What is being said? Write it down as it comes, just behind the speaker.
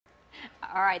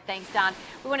All right, thanks, Don.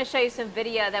 We want to show you some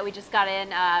video that we just got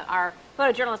in. Our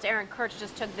photojournalist Aaron Kirch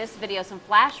just took this video, some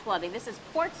flash flooding. This is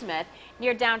Portsmouth,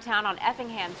 near downtown on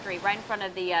Effingham Street, right in front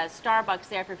of the Starbucks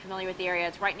there, if you're familiar with the area.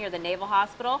 It's right near the Naval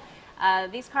Hospital.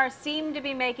 These cars seem to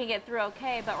be making it through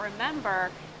okay, but remember,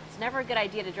 it's never a good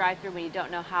idea to drive through when you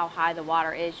don't know how high the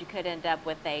water is. You could end up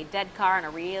with a dead car and a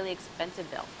really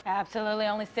expensive bill. Absolutely.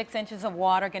 Only 6 inches of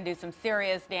water can do some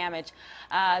serious damage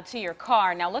to your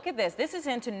car. Now look at this. This is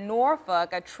into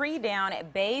Norfolk, a tree down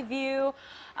at Bayview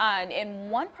in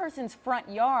one person's front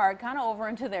yard, kind of over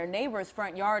into their neighbor's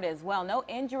front yard as well. No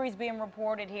injuries being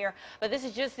reported here, but this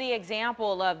is just the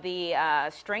example of the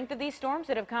strength of these storms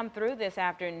that have come through this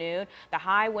afternoon, the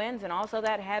high winds and also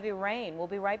that heavy rain. We'll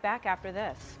be right back after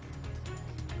this.